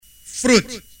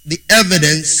Fruit, the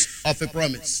evidence of a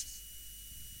promise.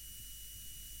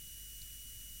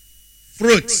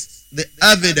 Fruit, the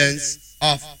evidence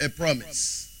of a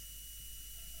promise.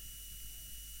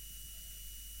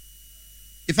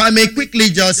 If I may quickly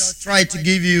just try to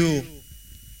give you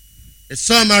a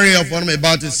summary of what I'm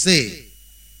about to say,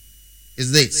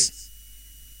 is this.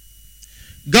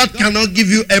 God cannot give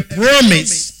you a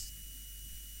promise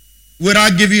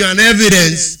without giving you an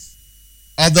evidence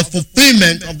of the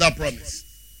fulfillment of that promise.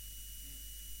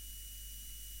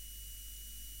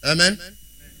 Amen?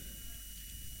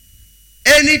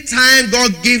 Anytime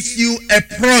God gives you a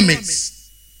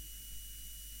promise,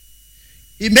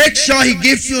 He makes sure He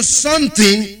gives you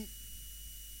something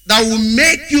that will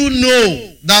make you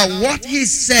know that what He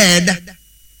said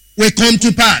will come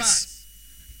to pass.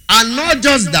 And not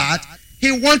just that,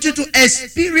 He wants you to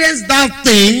experience that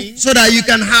thing so that you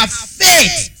can have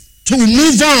faith to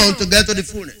move on to get to the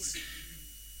fullness.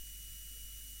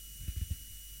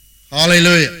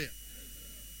 Hallelujah.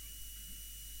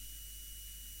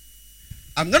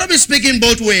 I'm going to be speaking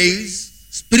both ways,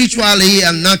 spiritually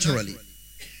and naturally.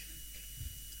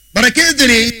 But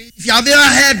occasionally, if you have ever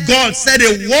heard God say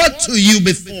a word to you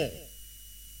before,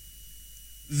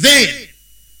 then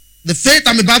the faith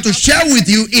I'm about to share with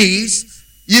you is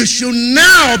you should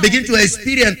now begin to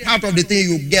experience part of the thing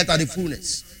you get at the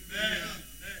fullness.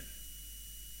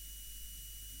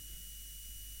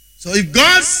 So if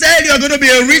God said you're going to be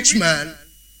a rich man,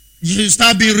 you should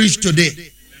start being rich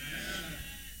today.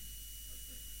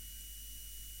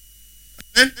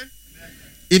 Amen?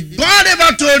 If God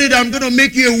ever told you that I'm going to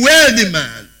make you a wealthy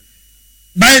man,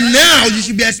 by now you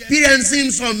should be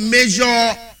experiencing some measure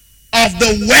of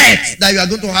the wealth that you are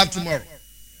going to have tomorrow.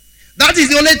 That is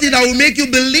the only thing that will make you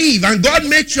believe, and God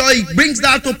makes sure He brings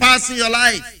that to pass in your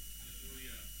life.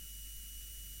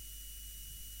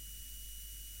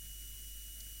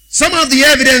 Some of the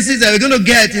evidences that we're going to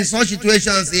get in such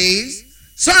situations is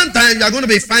sometimes you are going to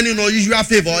be finding unusual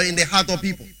favor in the heart of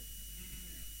people.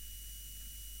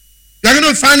 You're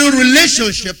going to find a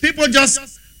relationship. People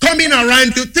just coming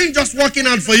around you, things just working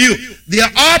out for you. They are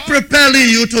all preparing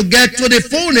you to get to the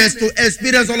fullness to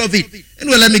experience all of it.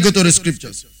 Anyway, let me go to the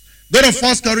scriptures. Go to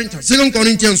 2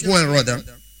 Corinthians 1 rather.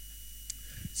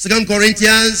 2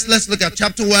 Corinthians, let's look at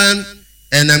chapter 1.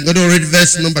 And I'm going to read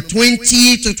verse number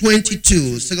 20 to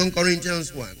 22. 2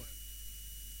 Corinthians 1.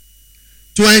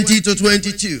 20 to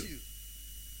 22.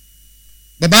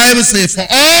 The Bible says, for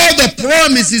all the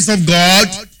promises of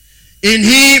God, in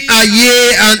Him are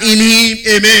yea, and in Him,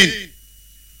 amen.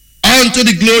 Unto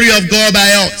the glory of God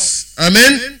by us.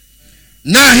 Amen.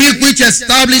 Now He which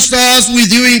established us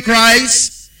with you in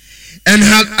Christ, and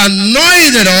hath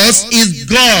anointed us, is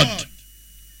God.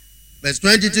 Verse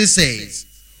 22 says,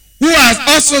 who has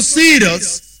also sealed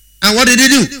us, and what did He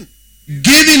do?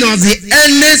 Giving us the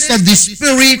earnest of the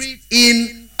Spirit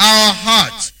in our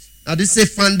heart. Now this is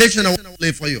a foundation I want to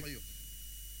lay for you.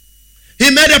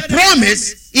 He made a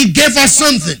promise, He gave us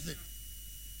something.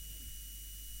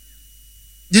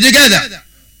 Did you get that?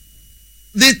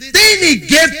 The thing He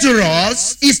gave to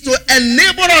us is to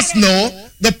enable us know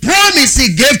the promise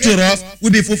He gave to us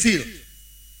will be fulfilled.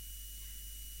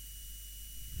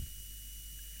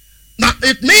 Now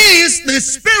it means the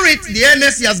Spirit, the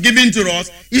earnest He has given to us,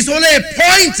 is only a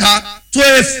pointer to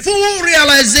a full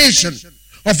realization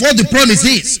of what the promise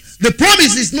is. The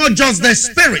promise is not just the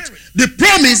Spirit. The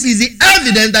promise is the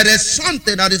evidence that there's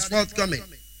something that is forthcoming.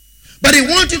 But He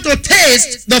wants you to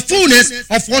taste the fullness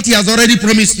of what He has already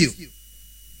promised you.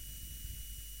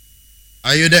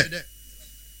 Are you there?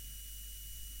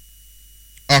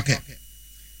 Okay.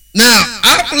 Now,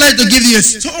 I would like to give you a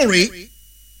story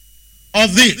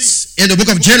of this in the book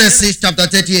of Genesis chapter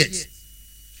 38.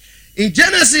 In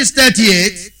Genesis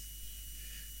 38,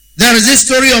 there is this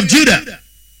story of Judah.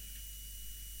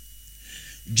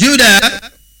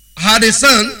 Judah had a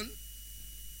son,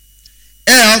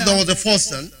 that was the first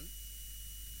son.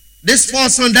 This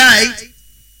first son died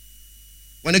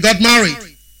when he got married.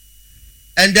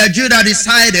 And Judah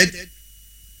decided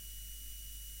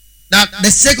that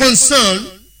the second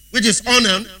son, which is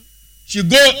Onan, should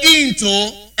go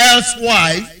into El's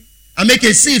wife and make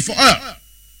a seed for her.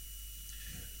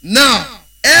 Now,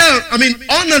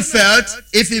 Onan felt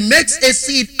if he makes a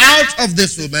seed out of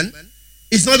this woman,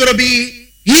 it's not going to be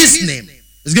his name.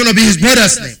 It's going to be his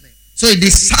brother's name. So he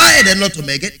decided not to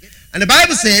make it. And the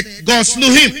Bible said God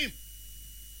slew him.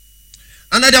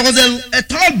 And there was a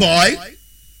tall boy.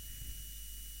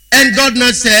 And God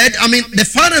now said, the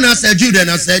father now said, Judah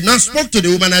now said, now spoke to the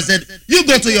woman and said, you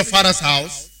go to your father's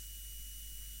house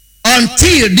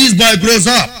until this boy grows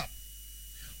up.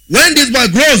 When this boy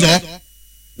grows up,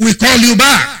 we call you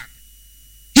back.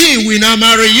 He he will now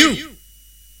marry you.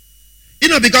 You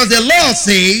know, because the law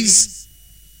says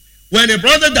when a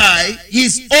brother dies,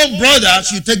 his own brother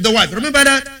should take the wife. Remember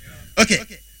that? Okay.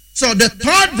 So the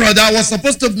third brother was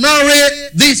supposed to marry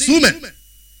this woman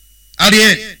at the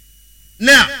end.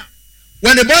 Now,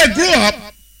 when the boy grew up,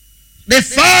 the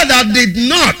father did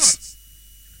not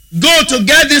go to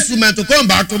get this woman to come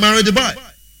back to marry the boy.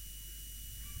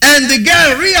 And the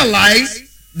girl realized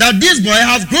that this boy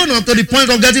has grown up to the point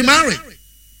of getting married.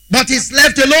 But he's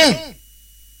left alone.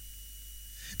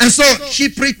 And so she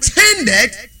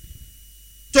pretended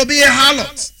to be a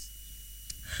harlot.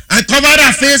 And covered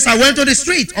her face and went to the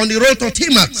street on the road to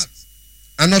Timat.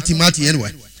 And not Timati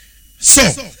anyway. So,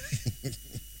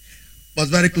 was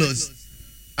very close.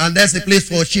 And there's a place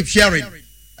for sheep shearing.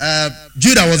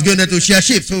 Judah was going there to share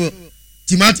sheep. So,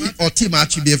 Timati or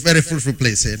Timat should be a very fruitful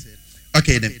place.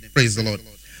 Okay then, praise the Lord.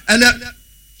 And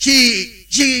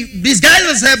she disguised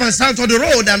herself and sat on the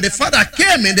road, and the father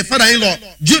came in, the father-in-law,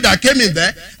 Judah, came in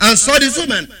there and saw this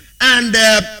woman. And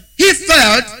he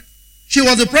felt she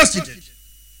was a prostitute.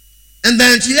 And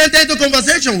then she entered into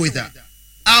conversation with her.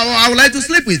 I would like to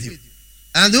sleep with you.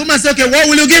 And the woman said, okay, what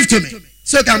will you give to me?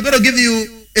 So okay, I'm going to give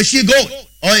you a she-goat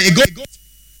or a goat.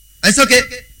 I said, okay,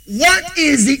 what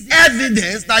is the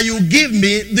evidence that you give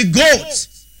me the goat?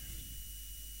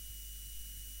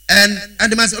 And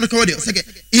the man said,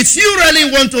 okay, if you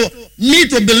really want me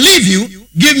to believe you,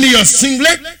 give me your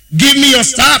singlet, give me your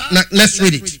staff. Now, let's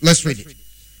read it. Let's read it.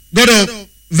 Go to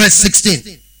verse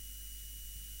 16.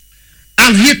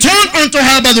 And he turned unto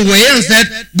her by the way and said,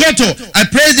 go to, I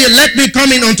pray thee, let me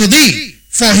come in unto thee.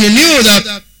 For he knew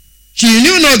that she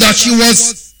knew not that she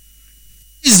was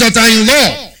his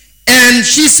daughter-in-law. And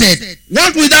she said,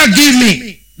 what will thou give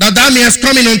me, that thou mayest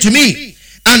come in unto me?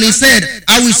 And he said,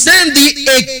 I will send thee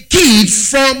a kid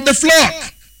from the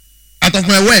flock. Out of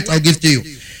my wealth I'll give to you.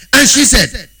 And she said,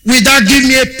 will thou give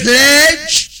me a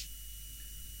pledge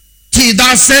till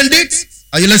thou send it?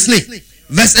 Are you listening?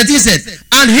 Verse 18 said,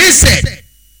 and he said,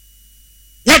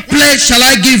 what pledge shall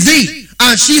I give thee?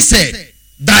 And she said,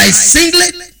 thy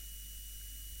singlet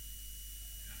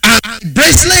and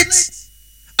bracelet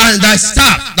and thy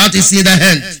staff that is in thy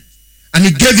hand. And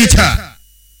he gave it her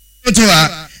to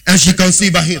her, and she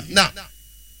conceived by him. Now,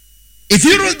 if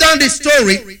you wrote down the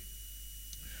story,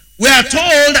 we are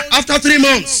told after 3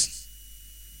 months,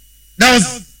 there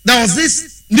was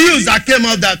this news that came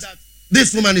out that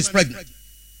this woman is pregnant.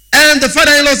 And the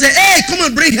father-in-law said, hey, come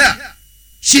and bring her.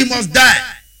 She must die.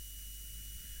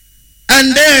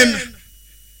 And then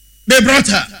they brought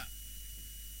her.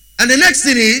 And the next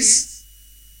thing is,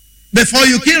 before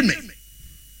you kill me,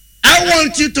 I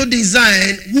want you to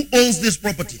design who owns these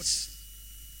properties.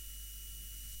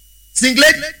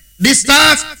 Singlet, this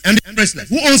staff, and the bracelet.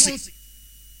 Who owns it?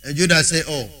 And Judah said,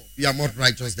 oh, you are more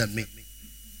righteous than me.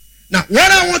 Now,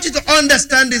 what I want you to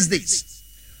understand is this.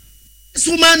 This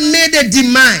woman made a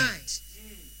demand.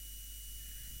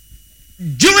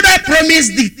 Judah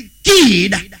promised the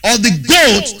kid or the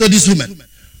goat to this woman.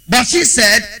 But she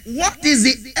said, what is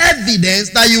the evidence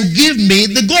that you give me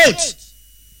the goat?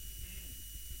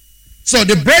 So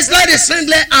the bracelet, the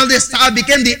singlet, and the staff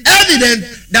became the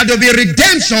evidence that there will be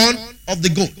redemption of the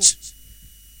goat.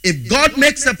 If God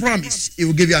makes a promise, he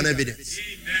will give you an evidence.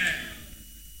 Amen.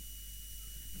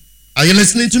 Are you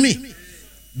listening to me?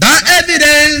 That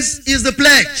evidence is the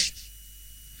pledge.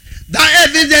 That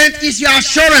evidence is your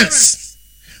assurance.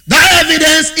 That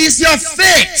evidence is your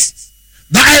faith.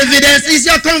 That evidence is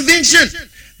your conviction.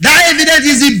 That evidence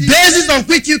is the basis on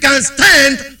which you can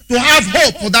stand to have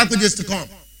hope for that which is to come.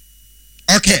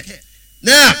 Okay.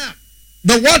 Now,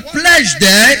 the word pledge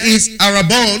there is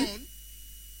arabon,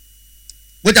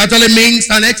 which actually means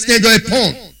an exchange or a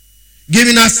pawn,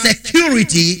 giving us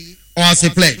security or as a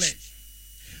pledge.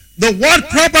 The word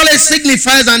properly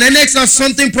signifies an annex of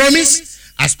something promised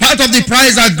as part of the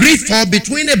price agreed for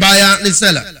between the buyer and the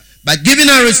seller, by giving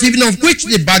and receiving of which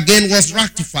the bargain was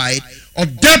ratified, or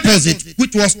deposit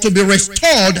which was to be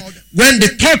restored when the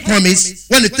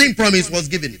thing promise was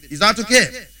given. Is that okay?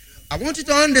 I want you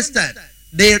to understand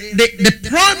the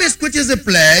promise, which is a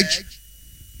pledge,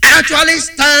 actually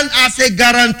stands as a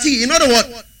guarantee. In other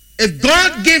words, if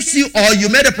God gives you or you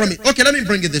made a promise. Okay, let me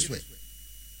bring it this way.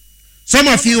 Some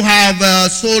of you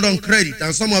have sold on credit,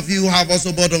 and some of you have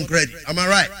also bought on credit. Am I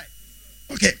right?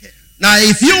 Okay. Now,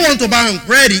 if you want to buy on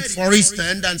credit, for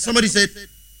instance, and somebody said,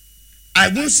 I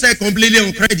won't sell completely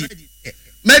on credit.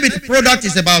 Maybe the product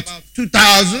is about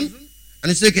 2,000, and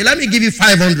you say, okay, let me give you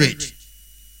 500.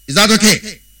 Is that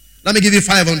okay? Let me give you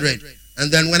 500.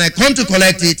 And then when I come to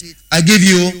collect it, I give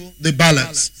you the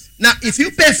balance. Now, if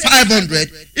you pay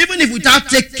 500, even if without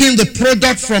taking the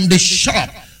product from the shop,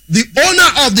 the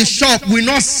owner of the shop will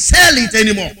not sell it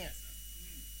anymore.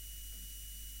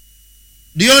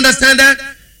 Do you understand that?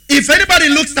 If anybody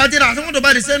looks at it, I don't want to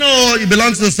buy it, say, no, it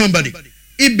belongs to somebody.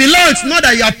 It belongs not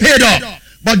that you are paid off,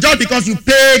 but just because you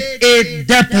paid a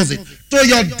deposit. So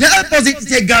your deposit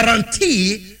is a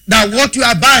guarantee that what you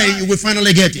are buying, you will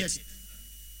finally get it.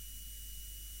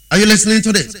 Are you listening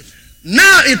to this?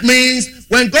 Now it means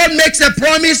when God makes a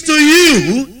promise to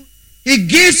you, He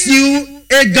gives you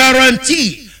a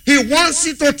guarantee. He wants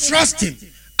you to trust Him.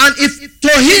 And if to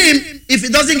Him, if He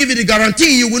doesn't give you the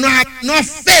guarantee, you will not have enough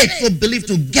faith to believe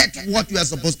to get what you are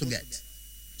supposed to get.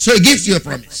 So He gives you a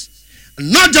promise.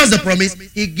 And not just a promise,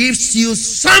 He gives you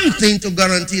something to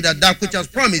guarantee that that which has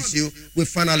promised you will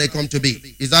finally come to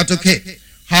be. Is that okay?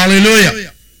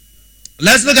 Hallelujah.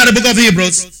 Let's look at the book of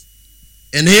Hebrews.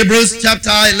 In Hebrews chapter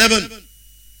 11.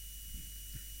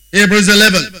 Hebrews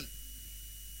 11.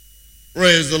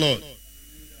 Praise the Lord.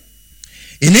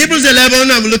 In Hebrews 11,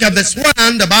 and we look at verse 1,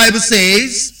 the Bible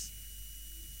says,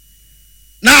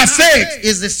 now faith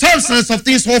is the substance of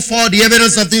things hoped for, the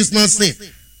evidence of things not seen.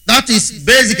 That is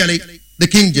basically the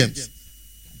King James.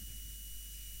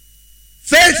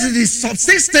 Faith is the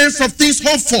subsistence of things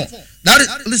hoped for. That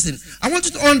is, listen, I want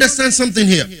you to understand something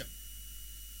here.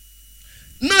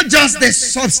 Not just the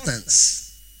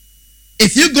substance.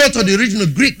 If you go to the original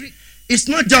Greek, it's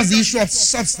not just the issue of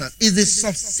substance, it's the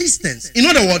subsistence. In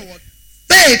other words,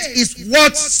 faith is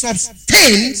what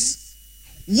sustains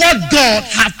what God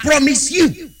has promised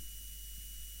you.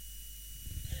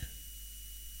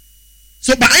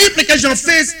 So by implication,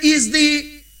 faith is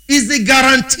the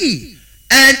guarantee.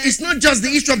 And it's not just the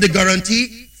issue of the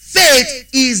guarantee. Faith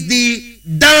is the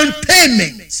down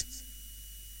payment.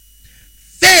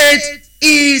 Faith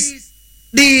is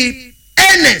the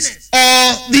earnest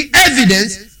or the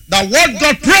evidence that what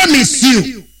God promised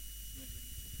you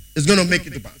is going to make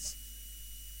it to pass.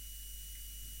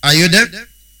 Are you there?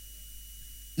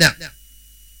 Now,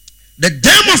 the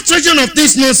demonstration of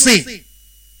this not seen.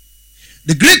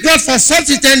 The Greek word for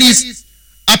subsistence is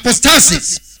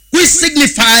apostasis, which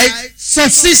signifies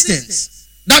subsistence.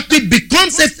 That it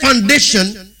becomes a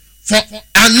foundation for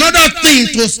another thing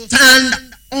to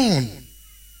stand on.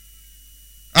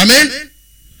 Amen?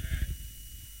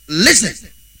 Listen.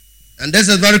 And this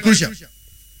is very crucial.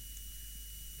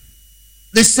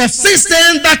 The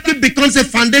subsistence that it becomes a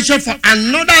foundation for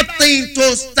another thing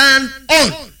to stand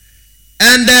on.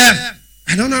 And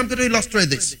I don't know how I'm going to illustrate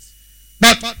this.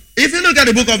 But if you look at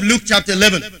the book of Luke chapter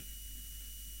 11,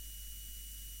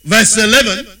 verse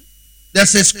 11,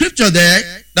 there's a scripture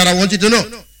there that I want you to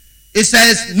know. It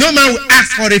says, no man will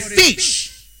ask for a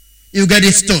fish, you get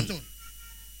a stone.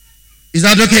 Is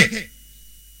that okay?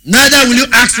 Neither will you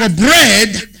ask for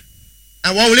bread,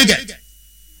 and what will you get?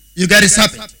 You get a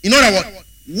serpent. In other words,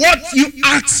 what you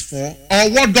ask for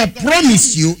or what God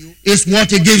promised you is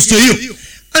what He gives to you.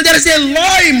 And there is a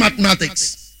law in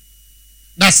mathematics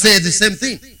that says the same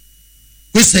thing,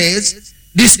 which says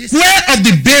the square of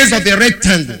the base of a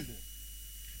rectangle,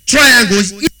 triangle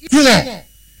is equal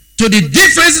to the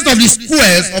differences of the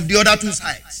squares of the other two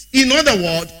sides. In other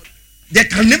words, there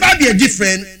can never be a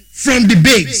difference from the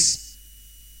base.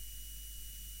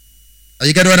 Are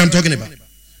you getting what I'm talking about?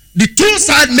 The two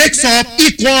sides makes up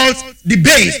equals the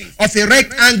base of a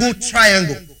rectangle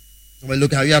triangle. Somebody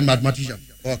look how you are a mathematician.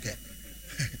 Okay.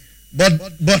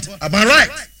 But am I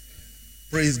right?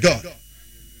 Praise God.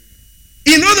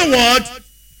 In other words,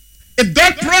 if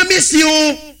God promised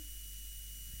you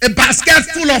a basket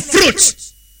full of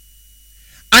fruits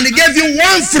and He gave you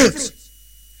one fruit,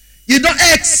 you don't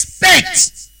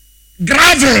expect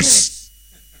gravels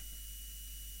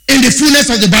in the fullness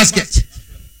of the basket.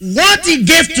 What He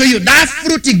gave to you, that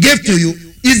fruit He gave to you,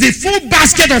 is the full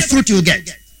basket of fruit you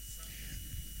get.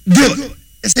 Good.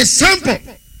 It's a sample.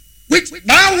 Which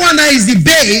that one is the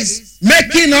base,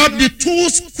 making up the two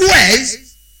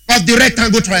squares of the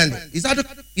rectangle triangle. Is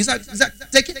that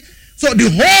taken? So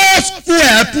the whole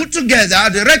square put together,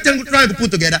 the rectangle triangle put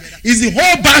together, is the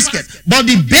whole basket. But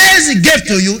the base He gave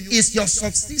to you is your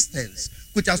subsistence,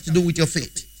 which has to do with your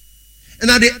faith. And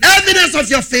now the evidence of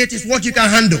your faith is what you can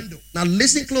handle. Now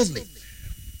listen closely.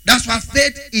 That's what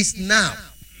faith is now.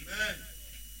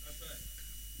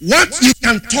 What you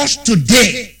can touch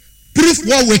today, prove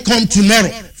what will come tomorrow.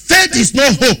 Faith is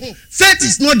not hope. Faith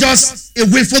is not just a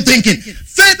willful thinking.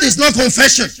 Faith is not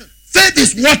confession. Faith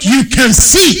is what you can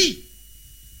see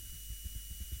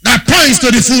that points to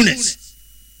the fullness.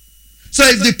 So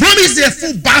if the promise is a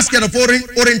full basket of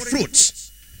orange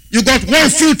fruits, you got one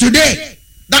fruit today.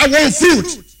 That one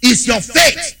fruit is your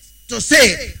faith to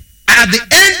say, at the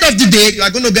end of the day, you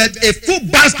are going to get a full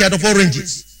basket of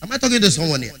oranges. Am I talking to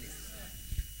someone here?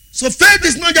 So faith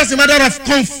is not just a matter of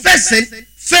confessing.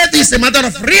 Faith is a matter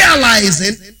of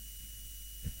realizing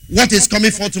what is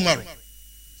coming for tomorrow.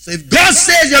 So if God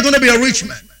says you're going to be a rich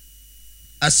man,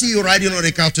 I see you riding on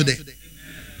a car today.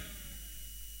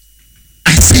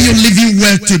 I see you living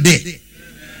well today.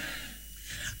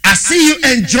 I see you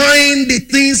enjoying the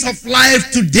things of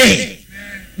life today.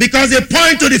 Because they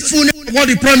point to the fullness of what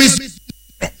he promised.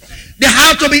 There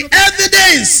have to be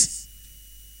evidence.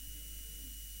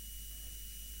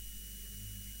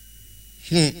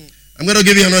 I'm going to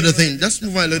give you another thing. Just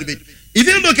move on a little bit. If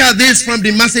you look at this from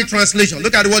the Message translation,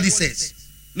 look at what it says.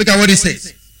 Look at what it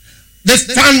says. The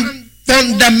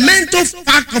fundamental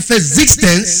fact of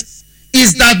existence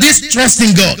is that this trust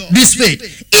in God, this faith,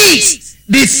 is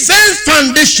the firm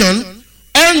foundation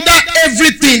under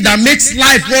everything that makes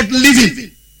life worth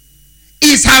living.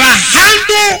 It's our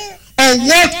handle on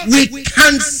what we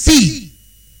can't see.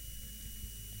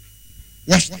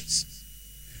 Watch this.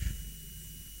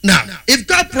 Now, if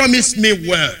God promised me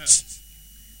words,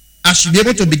 I should be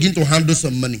able to begin to handle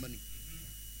some money.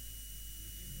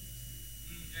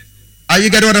 Are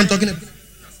you getting what I'm talking about?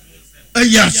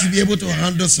 Yeah, I should be able to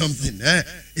handle something.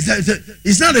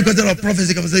 It's not a question of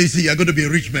prophecy. Come and say, you see, you're going to be a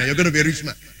rich man. You're going to be a rich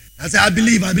man. I say, I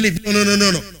believe.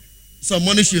 No. Some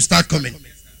money should start coming.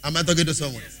 Am I talking to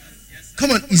someone?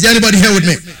 Come on, is there anybody here with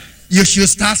me? You should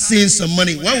start seeing some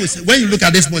money. When you look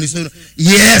at this money, so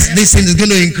yes, this thing is going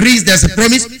to increase. There's a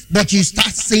promise, but you start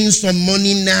seeing some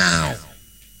money now.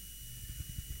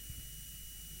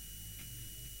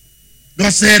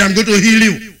 God said, I'm going to heal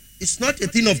you. It's not a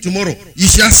thing of tomorrow. You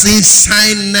shall see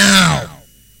sign now.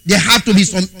 There have to be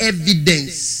some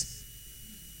evidence.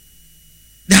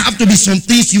 There have to be some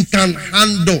things you can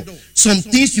handle. Some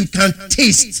things you can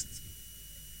taste.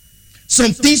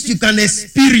 Some things you can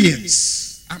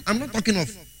experience. I'm not talking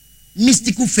of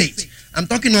mystical faith. I'm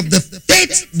talking of the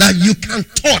faith that you can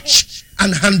touch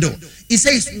and handle. It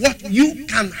says what you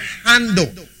can handle.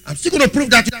 I'm still going to prove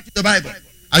that in the Bible.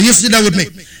 Are you still there with me?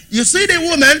 You see the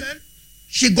woman,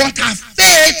 she got her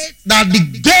faith that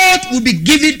the God will be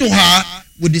given to her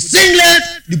with the singlet,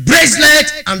 the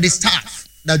bracelet, and the staff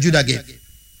that Judah gave.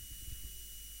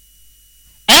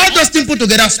 All those things put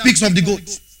together speaks of the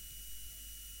goat.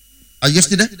 Are you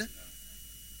still there?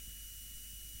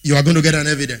 You are going to get an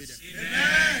evidence.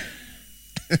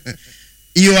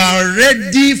 You are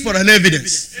ready for an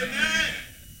evidence.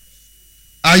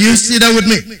 Are you still there with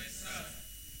me?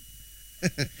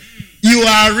 You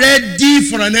are ready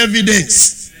for an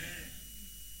evidence.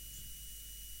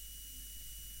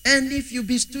 And if you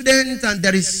be student and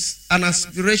there is an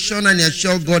aspiration and you're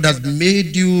sure God has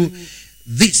made you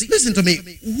this, listen to me,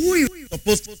 who you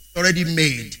supposed to be already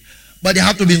made, but there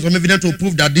have to be some evidence to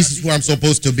prove that this is who I'm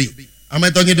supposed to be. Am I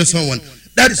talking to someone?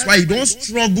 That is why you don't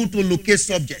struggle to locate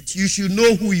subjects. You should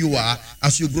know who you are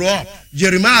as you grow up.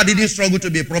 Jeremiah didn't struggle to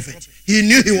be a prophet. He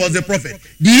knew he was a prophet.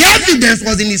 The evidence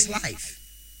was in his life.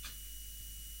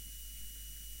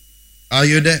 Are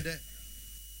you there?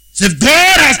 So if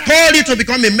God has called you to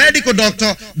become a medical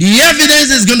doctor, the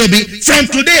evidence is going to be from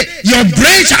today, your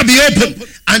brain shall be open.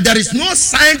 And there is no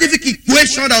scientific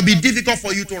equation that will be difficult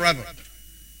for you to unravel.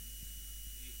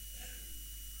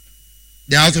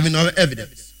 There has to be no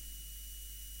evidence.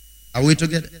 Are we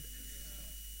together?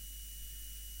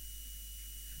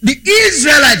 The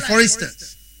Israelites, for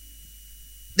instance,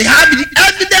 they have the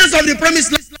evidence of the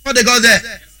promised land before they got there.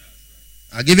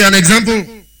 I'll give you an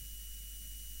example.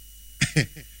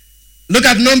 Look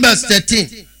at Numbers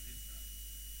 13.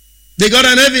 They got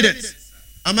an evidence.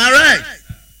 Am I right?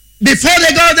 Before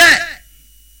they got there.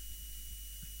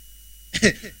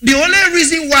 The only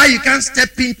reason why you can't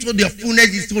step into the fullness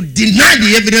is to deny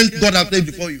the evidence God has placed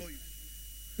before you.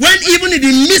 When even in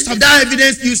the midst of that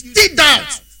evidence, you still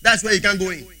doubt, that's where you can't go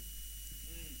in.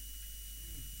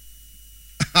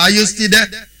 Are you still there?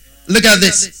 Look at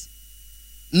this.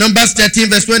 Numbers 13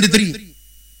 verse 23.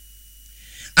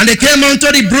 And they came unto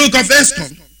the brook of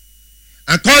Escom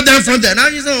and called them from there. Now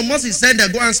you know Moses said they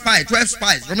go and spy, 12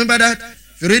 spies. Remember that?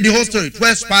 If you read the whole story,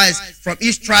 12 spies from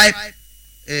each tribe.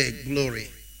 Hey, glory.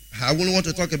 I wouldn't want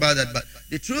to talk about that, but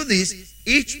the truth is,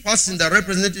 each person that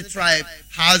represents the tribe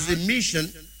has a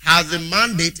mission, has a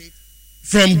mandate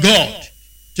from God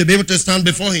to be able to stand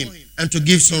before him and to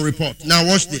give some report. Now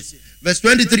watch this. Verse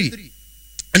 23.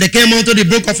 And they came unto the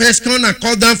brook of Escom and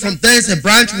called down from thence a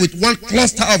branch with one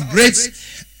cluster of grapes.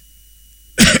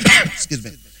 Excuse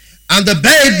me. And the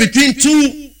bed between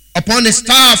two upon a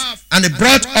staff, and a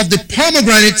brought of the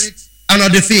pomegranates and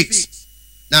of the figs.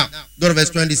 Now, go to verse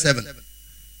 27.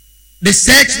 They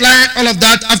searched all of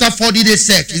that after 40 days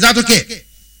search. Is that okay?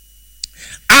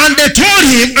 And they told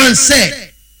him and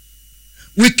said,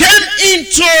 We came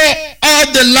into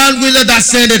all the land whither thou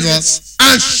sendest us,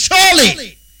 and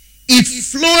surely it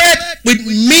floweth with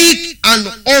milk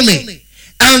and honey.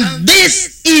 And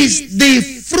this is the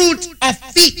fruit of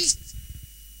it.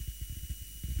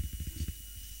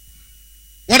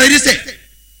 What did he say?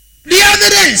 The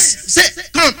evidence. Say,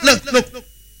 come, look.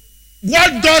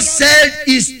 What God said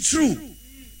is true.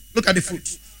 Look at the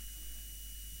fruit.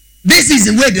 This is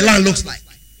the way the land looks like.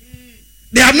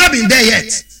 They have not been there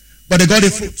yet, but they got the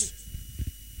fruit.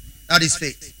 That is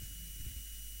faith.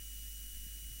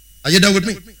 Are you there with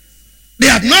me? They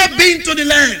have not been to the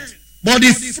land, but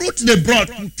the fruit they brought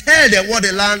will tell them what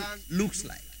the land looks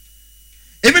like.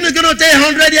 Even if it's going to take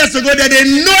 100 years to go there,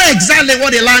 they know exactly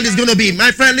what the land is going to be.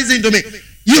 My friend, listen to me.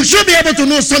 You should be able to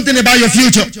know something about your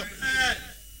future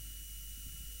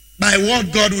by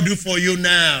what God will do for you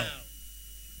now.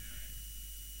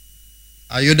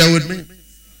 Are you there with me?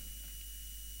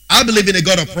 I believe in a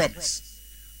God of promise.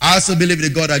 I also believe in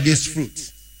a God that gives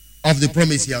fruit of the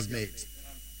promise he has made.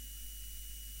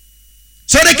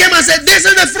 So they came and said, this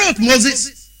is the fruit,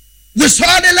 Moses. We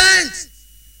saw the land.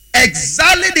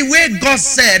 Exactly the way God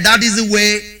said, that is the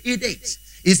way it is.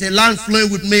 It's a land flowing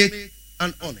with milk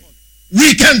and honey.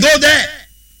 We can go there.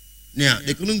 Now,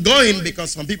 they couldn't go in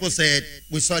because some people said,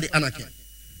 we saw the Anakim.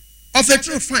 Of a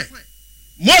truth, fine.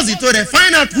 Moses told them,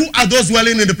 find out who are those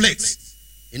dwelling in the place.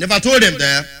 He never told them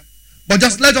there, but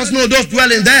just let us know those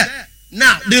dwelling there.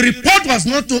 Now, the report was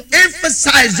not to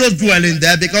emphasize those dwelling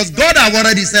there because God had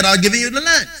already said, I'll give you the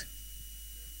land.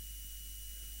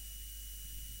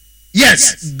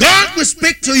 Yes, God will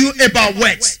speak to you about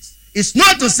words. It's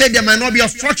not to say there might not be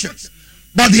obstructions,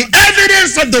 but the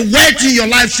evidence of the word in your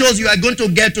life shows you are going to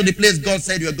get to the place God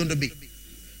said you are going to be.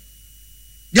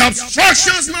 The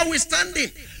obstructions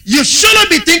notwithstanding, you shouldn't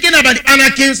be thinking about the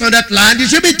Anakims on that land. You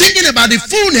should be thinking about the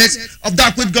fullness of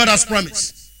that which God has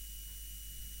promised.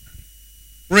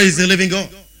 Praise the living God.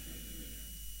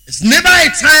 It's never a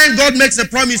time God makes a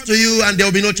promise to you and there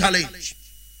will be no challenge.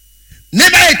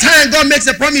 Never a time God makes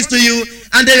a promise to you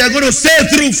and then you're going to sail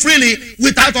through freely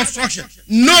without obstruction.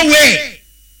 No way.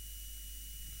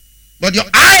 But your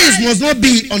eyes must not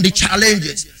be on the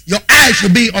challenges. Your eyes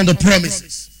should be on the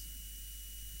promises.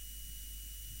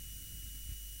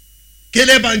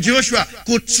 Caleb and Joshua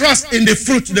could trust in the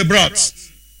fruit they brought.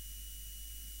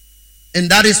 And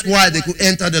that is why they could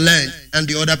enter the land and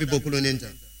the other people couldn't enter.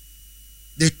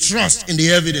 They trust in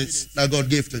the evidence that God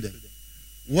gave to them.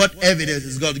 What evidence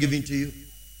is God giving to you?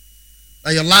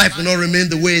 That your life will not remain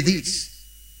the way it is.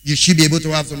 You should be able to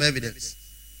have some evidence.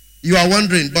 You are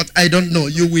wondering, but I don't know.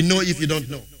 You will know if you don't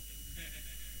know.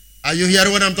 Are you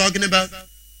hearing what I'm talking about?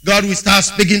 God will start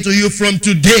speaking to you from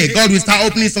today. God will start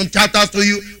opening some chapters to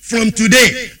you from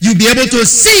today. You'll be able to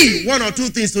see one or two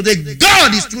things today.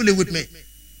 God is truly with me.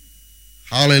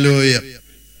 Hallelujah.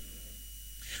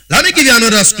 Let me give you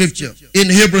another scripture in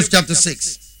Hebrews chapter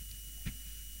 6.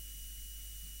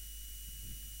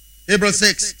 Hebrews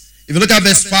 6. If you look at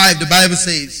verse 5, the Bible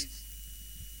says,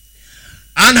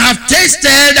 and have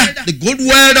tasted the good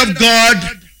word of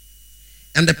God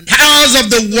and the powers of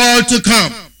the world to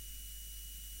come.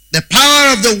 The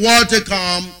power of the world to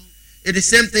come is the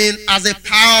same thing as the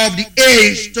power of the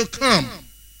age to come.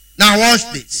 Now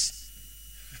watch this.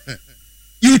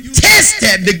 You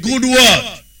tasted the good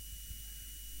word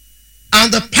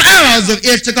and the powers of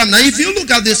age to come. Now if you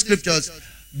look at these scriptures,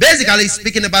 basically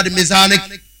speaking about the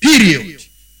Messianic period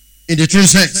in the true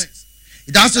sense.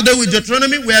 It has to do with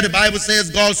Deuteronomy, where the Bible says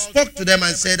God spoke to them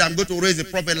and said, I'm going to raise a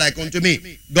prophet like unto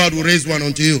me. God will raise one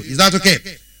unto you. Is that okay?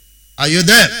 Are you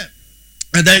there?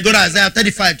 And then you go to Isaiah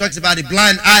 35, talks about the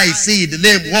blind eye see, the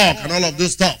lame walk, and all of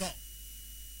those stuff.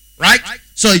 Right?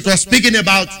 So it was speaking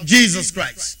about Jesus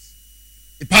Christ,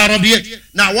 the power of the age.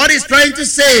 Now what he's trying to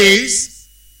say is,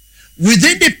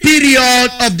 within the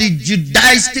period of the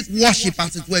Judaistic worship,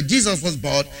 as it were, Jesus was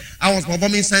born and was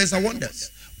performing signs and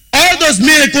wonders. All those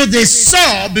miracles they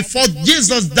saw before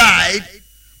Jesus died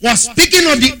was speaking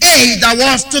of the age that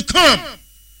was to come.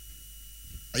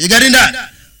 Are you getting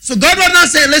that? So God was not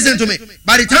saying, listen to me,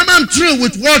 by the time I'm through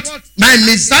with what my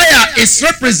Messiah is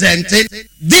representing,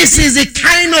 this is the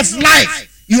kind of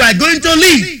life you are going to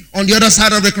live on the other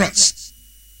side of the cross.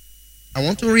 I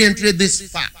want to reiterate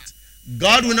this fact.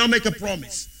 God will not make a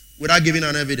promise without giving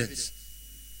an evidence.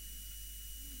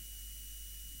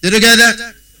 Did you get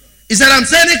that? He said, I'm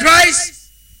sending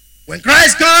Christ. When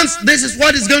Christ comes, this is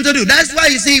what he's going to do. That's why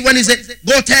you see when he said,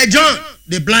 go tell John,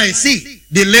 the blind see,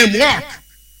 the lame walk.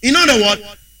 In other words,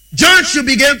 John should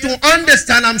begin to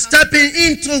understand I'm stepping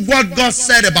into what God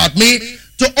said about me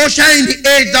to usher in the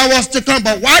age that was to come.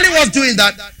 But while he was doing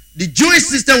that, the Jewish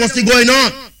system was still going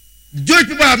on. The Jewish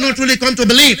people have not really come to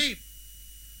believe.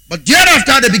 But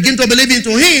thereafter, they begin to believe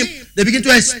into him. They begin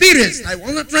to experience. I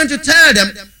was not trying to tell them,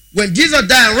 when Jesus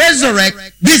died and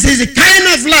resurrected, this is the kind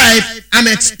of life I'm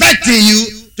expecting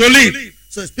you to live.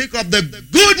 So speak of the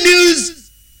good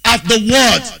news of the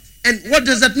word. And what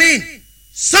does that mean?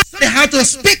 Somebody has to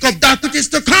speak of that which is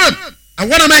to come. And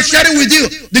what am I sharing with you?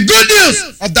 The good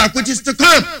news of that which is to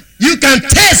come. You can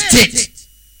taste it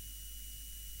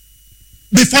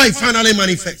before it finally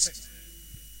manifests.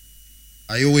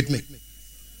 Are you with me?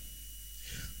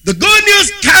 The good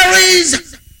news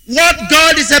carries what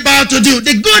God is about to do.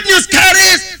 The good news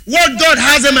carries what God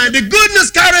has in mind. The good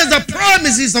news carries the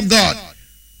promises of God.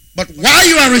 But while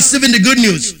you are receiving the good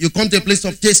news, you come to a place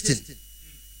of tasting.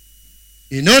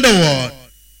 In other words,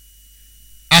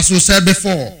 as we said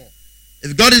before,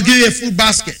 if God is giving you a full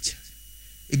basket,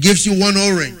 He gives you one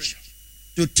orange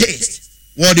to taste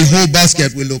what the whole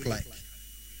basket will look like.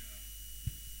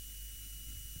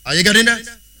 Are you getting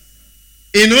that?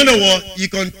 In other words, you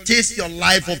can taste your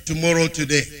life of tomorrow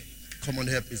today. Come on,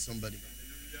 help me, somebody.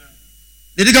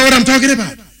 Did you get what I'm talking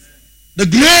about? The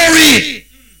glory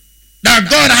that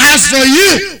God has for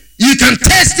you, you can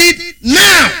taste it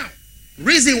now.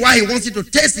 Reason why He wants you to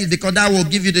taste it, because that will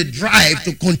give you the drive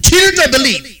to continue to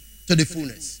believe to the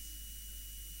fullness.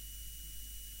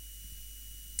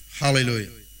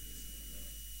 Hallelujah.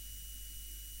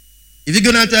 If you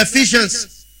go down to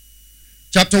Ephesians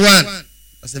chapter 1,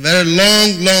 that's a very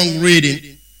long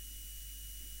reading.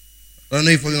 I don't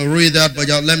know if we're going to read that, but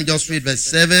let me just read verse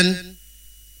 7.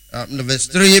 Verse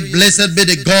 3, blessed be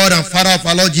the God and Father of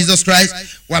our Lord Jesus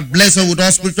Christ, who hath blessed us with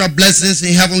all spiritual blessings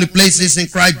in heavenly places in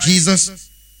Christ Jesus,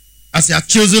 as He hath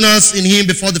chosen us in Him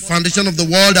before the foundation of the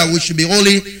world, that we should be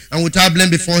holy and without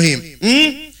blame before Him.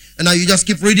 And now you just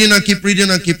keep reading and keep reading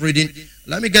and keep reading.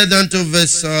 Let me get down to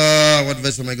verse, what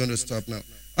verse am I going to stop now?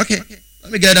 Okay,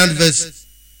 let me get down to verse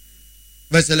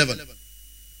 11.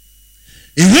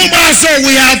 In whom also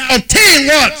we have obtained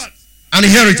what? An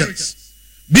inheritance,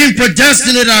 being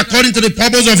predestinated according to the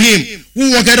purpose of Him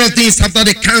who worketh all things after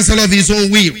the counsel of His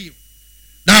own will,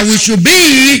 that we should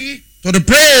be to the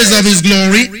praise of His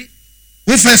glory,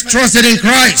 who first trusted in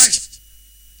Christ,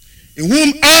 in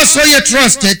whom also ye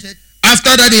trusted,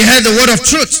 after that ye heard the word of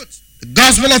truth, the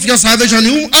gospel of your salvation,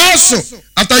 in whom also,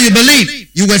 after you believed,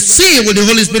 you were sealed with the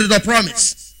Holy Spirit of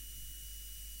promise,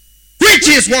 which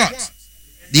is what?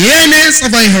 The earnest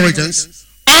of our inheritance,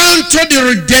 unto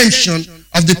the redemption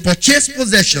of the purchased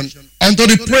possession, unto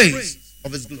the praise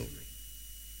of His glory.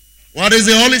 What is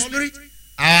the Holy Spirit?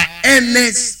 Our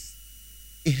earnest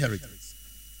inheritance,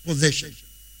 possession.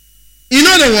 In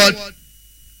other words,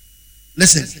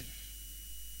 listen,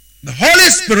 the Holy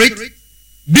Spirit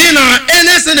being our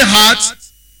earnest in the heart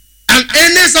and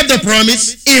earnest of the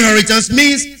promise, inheritance,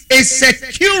 means a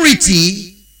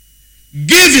security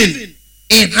given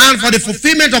in hand for the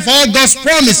fulfillment of all God's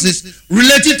promises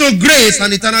related to grace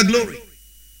and eternal glory.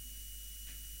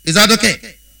 Is that okay?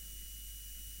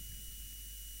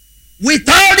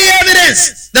 Without the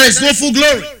evidence, there is no full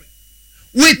glory.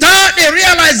 Without the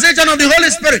realization of the Holy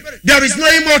Spirit, there is no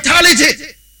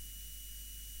immortality.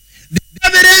 The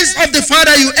evidence of the fact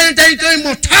that you enter into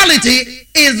immortality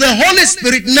is the Holy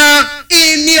Spirit now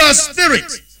in your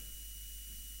spirit.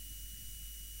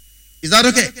 Is that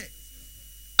okay?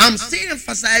 I'm still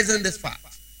emphasizing this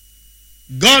fact.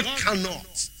 God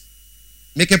cannot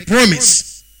make a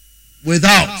promise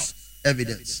without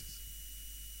evidence.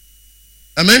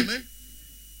 Amen?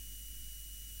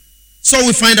 So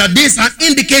we find that this is an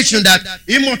indication that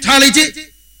immortality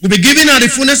will be given at the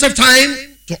fullness of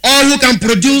time to all who can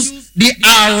produce the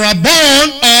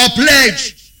arrabon or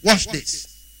pledge. Watch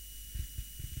this.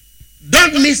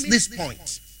 Don't miss this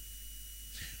point.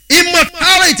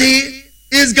 Immortality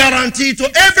is guaranteed to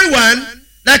everyone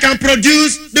that can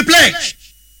produce the pledge.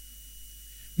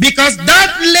 Because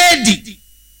that lady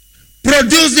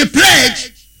produced the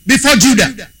pledge before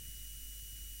Judah.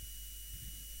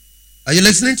 Are you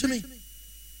listening to me?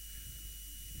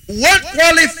 What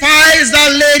qualifies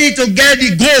that lady to get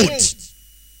the gold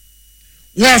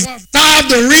was part of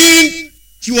the ring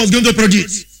she was going to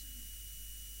produce.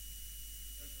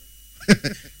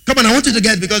 Come on, I want you to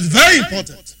get it because it's very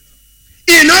important.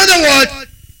 In other words,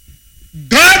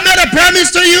 God made a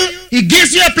promise to you. He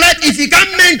gives you a pledge. If you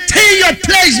can't maintain your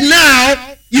pledge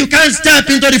now, you can't step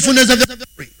into the fullness of the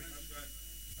glory.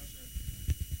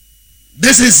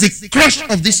 This is the crush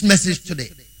of this message today.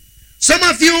 Some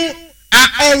of you are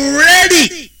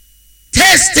already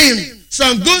testing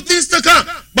some good things to come.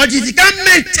 But if you can't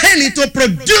maintain it to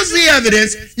produce the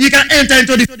evidence, you can enter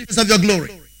into the fullness of your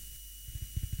glory.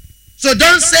 So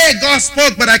don't say God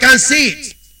spoke, but I can't see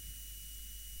it.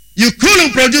 You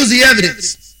couldn't produce the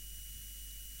evidence.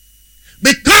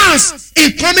 Because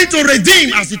in coming to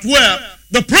redeem, as it were,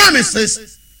 the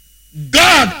promises,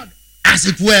 God, as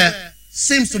it were,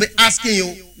 seems to be asking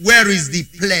you, where is the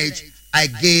pledge I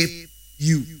gave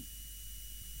you?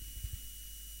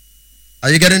 Are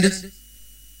you getting this?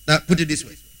 Now, put it this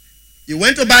way. You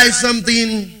went to buy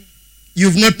something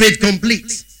you've not paid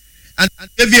complete, and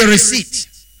give you a receipt.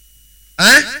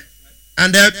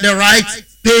 And the right,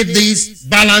 pay this,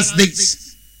 balance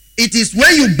this. It is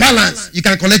when you balance, you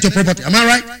can collect your property. Am I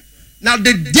right? Now,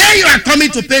 the day you are coming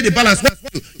to pay the balance, what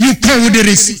you come with the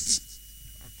receipt.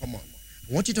 Oh, come on.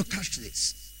 I want you to catch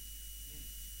this.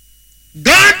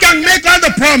 God can make all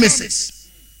the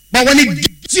promises, but when He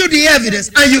gives you the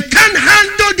evidence and you can't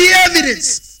handle the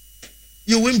evidence,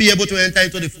 you won't be able to enter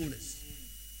into the fullness.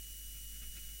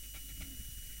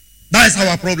 That is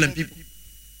our problem, people.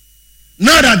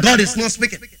 Not that God is not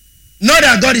speaking. Not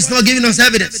that God is not giving us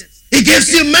evidence. He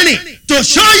gives you money to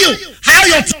show you how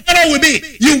your tomorrow will be.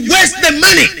 You waste the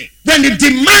money when He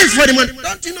demands for the money.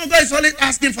 Don't you know God is always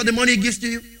asking for the money He gives to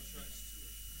you?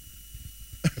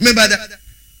 Remember that?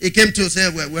 He came to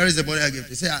say, well, where is the money I gave?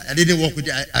 He said, I didn't work with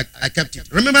it. I kept it.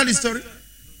 Remember this story?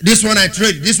 This one I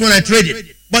traded. This one I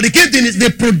traded. But the key thing is they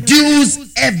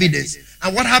produce evidence.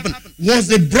 And what happened? Once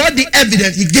they brought the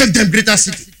evidence, He gave them greater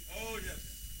city.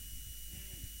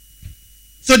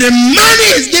 So the money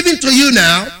is given to you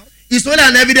now is only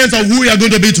an evidence of who you are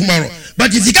going to be tomorrow.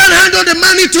 But if you can't handle the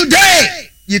money today,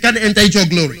 you can't enter into your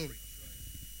glory.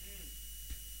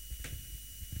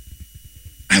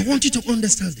 I want you to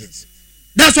understand this.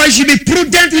 That's why you should be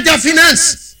prudent with your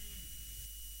finance.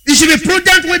 You should be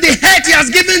prudent with the head He has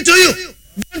given to you.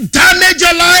 Don't damage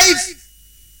your life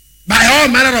by all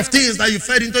manner of things that you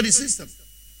fed into the system.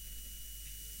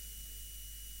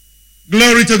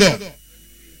 Glory to God.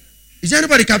 Is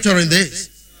anybody capturing this?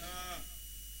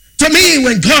 To me,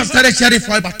 when God started sharing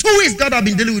for about 2 weeks, God has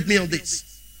been dealing with me on this.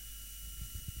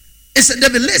 He said,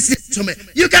 David, listen to me.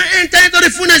 You can enter into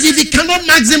the fullness if you cannot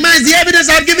maximize the evidence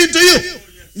I've given to you.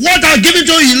 What I've given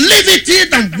to you, live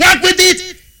it and work with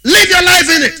it. Live your life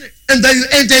in it. And then you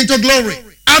enter into glory.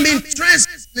 I'm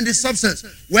interested in the substance.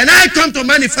 When I come to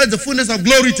manifest the fullness of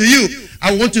glory to you,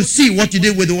 I want to see what you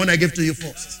did with the one I gave to you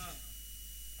first.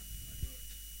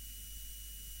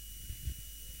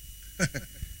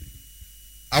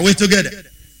 Are we together? I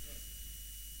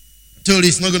told you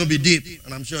it's not going to be deep,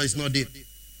 and I'm sure it's not deep.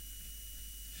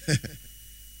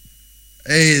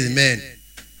 Amen.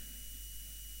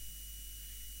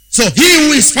 So he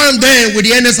who is found there with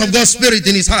the earnest of God's Spirit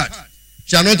in his heart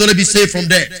shall not only be saved from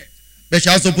death, but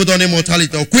shall also put on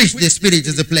immortality, of which the Spirit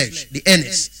is the pledge, the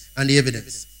earnest, and the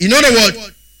evidence. In other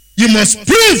words, you must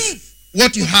prove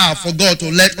what you have for God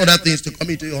to let other things to come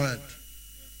into your hand.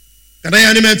 Can I hear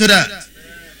an amen to that?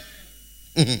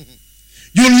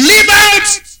 You live out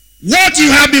what you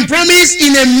have been promised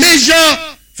in a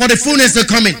measure for the fullness to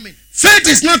come in. Faith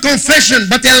is not confession,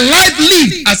 but a life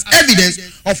lived as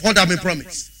evidence of what has been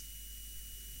promised.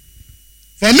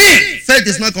 For me, faith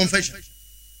is not confession.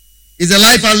 It's a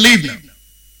life I live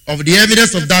now of the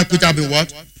evidence of that which has been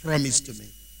what? Promised to me.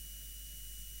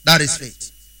 That is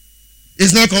faith.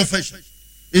 It's not confession.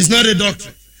 It's not a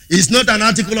doctrine. It's not an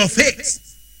article of faith.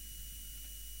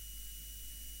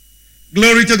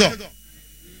 Glory to God.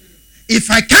 If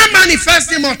I can't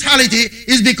manifest immortality,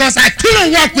 it's because I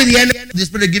couldn't walk with the energy of the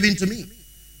Spirit given to me.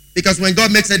 Because when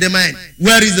God makes a demand,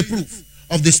 where is the proof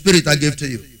of the Spirit I gave to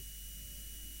you?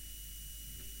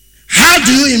 How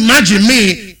do you imagine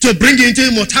me to bring you into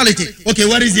immortality? Okay,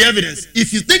 what is the evidence?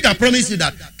 If you think I promised you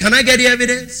that, can I get the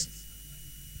evidence?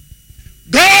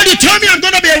 God, you told me I'm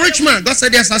going to be a rich man. God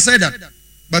said, yes, I said that.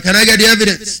 But can I get the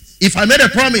evidence? If I made a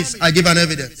promise, I give an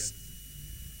evidence.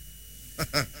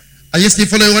 Are you still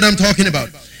following what I'm talking about?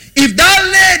 If that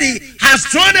lady has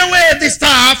thrown away the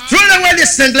staff, thrown away the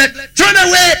singlet, thrown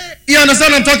away, you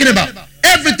understand what I'm talking about?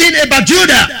 Everything about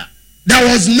Judah, there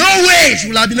was no way she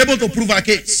would have been able to prove her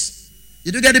case.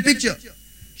 Did you get the picture?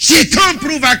 She can't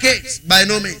prove her case by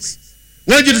no means.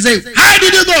 Want you to say, how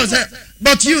did you go? Say,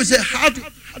 but you say,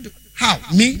 how?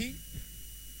 Me?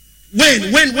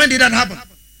 When did that happen?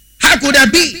 How could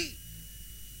that be?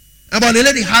 But the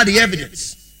lady had the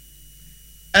evidence.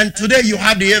 And today you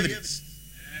have the evidence.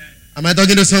 Am I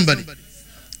talking to somebody?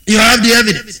 You have the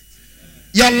evidence.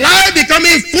 Your life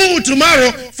becoming full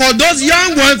tomorrow for those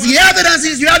young ones, the evidence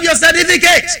is you have your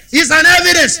certificate. It's an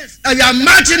evidence that you are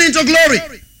marching into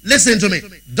glory. Listen to me.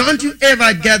 Don't you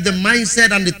ever get the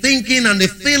mindset and the thinking and the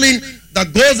feeling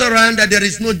that goes around that there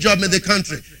is no job in the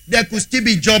country. There could still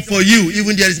be job for you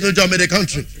even there is no job in the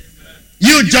country.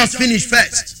 You just finish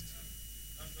first.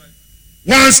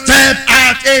 One step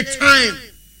at a time.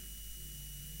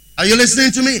 Are you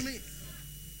listening to me?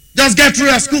 Just get through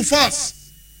your school first.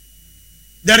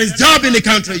 There is job in the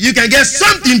country. You can get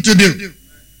something to do.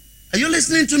 Are you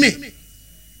listening to me?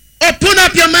 Open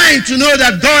up your mind to know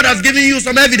that God has given you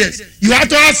some evidence. You have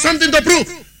to have something to prove.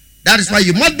 That is why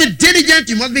you must be diligent.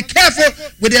 You must be careful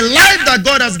with the life that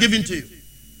God has given to you.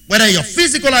 Whether your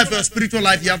physical life or your spiritual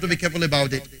life, you have to be careful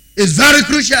about it. It's very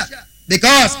crucial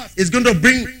because it's going to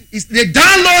bring, the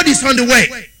download is on the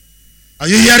way. Are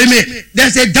you hearing me?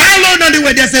 There's a download on the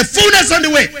way. There's a fullness on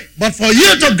the way. But for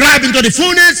you to grab into the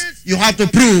fullness, you have to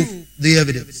prove the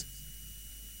evidence.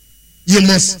 You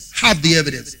must have the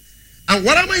evidence. And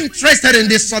what am I interested in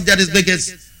this subject is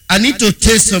because I need to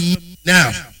taste some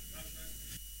now.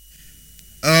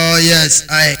 Oh, yes.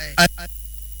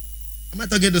 Am I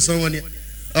talking to someone here?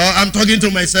 Oh, I'm talking to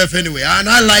myself anyway. And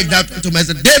I like that to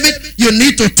myself. David, you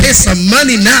need to taste some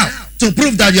money now to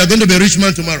prove that you're going to be a rich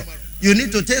man tomorrow. You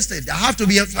need to taste it. There have to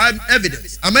be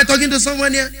evidence. Am I talking to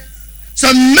someone here?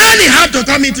 So money have to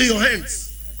come into your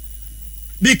hands.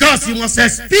 Because you must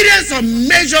experience a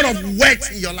measure of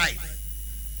wealth in your life.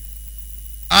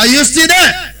 Are you still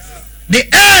there? The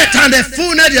earth and the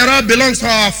fullness thereof belongs to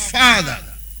our Father.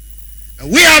 And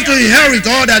we have to inherit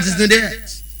all that is in the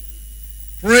earth.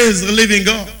 Praise the living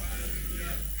God.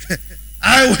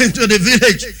 I went to the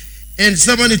village and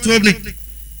somebody told me,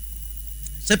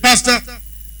 say, Pastor,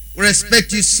 we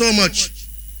respect you so much.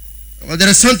 Well, there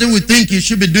is something we think you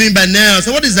should be doing by now.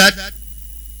 So what is that?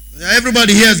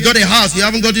 Everybody here has got a house. You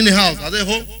haven't gotten a house. Are they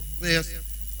home? Yes.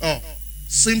 Oh,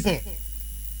 simple.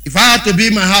 If I have to be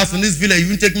in my house in this village, it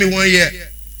will take me 1 year.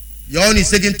 Your own is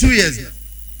taking 2 years now.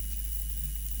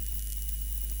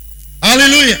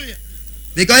 Hallelujah.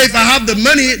 Because if I have the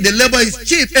money, the labor is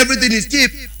cheap, everything is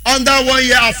cheap. Under 1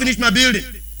 year, I'll finish my building.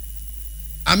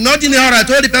 I'm not in a hurry. I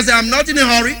told the person, I'm not in a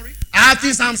hurry. I have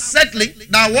things I'm settling.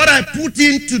 That what I put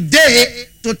in today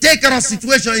to take care of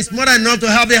situation is more than enough to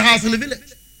have a house in the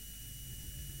village.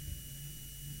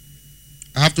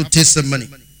 I have to taste some money.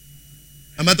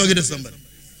 Am I talking to somebody?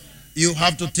 You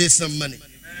have to taste some money.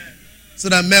 So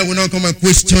that man will not come and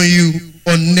question you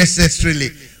unnecessarily.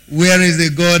 Where is the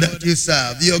God that you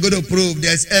serve? You're going to prove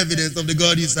there's evidence of the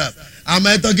God you serve. Am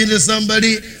I talking to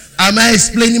somebody? Am I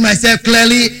explaining myself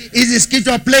clearly? Is the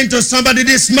scripture plain to somebody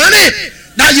this morning?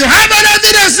 That you have an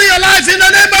evidence in your life in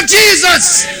the name of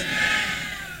Jesus.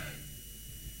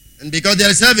 And because there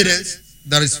is evidence,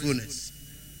 there is fullness.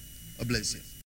 God bless you.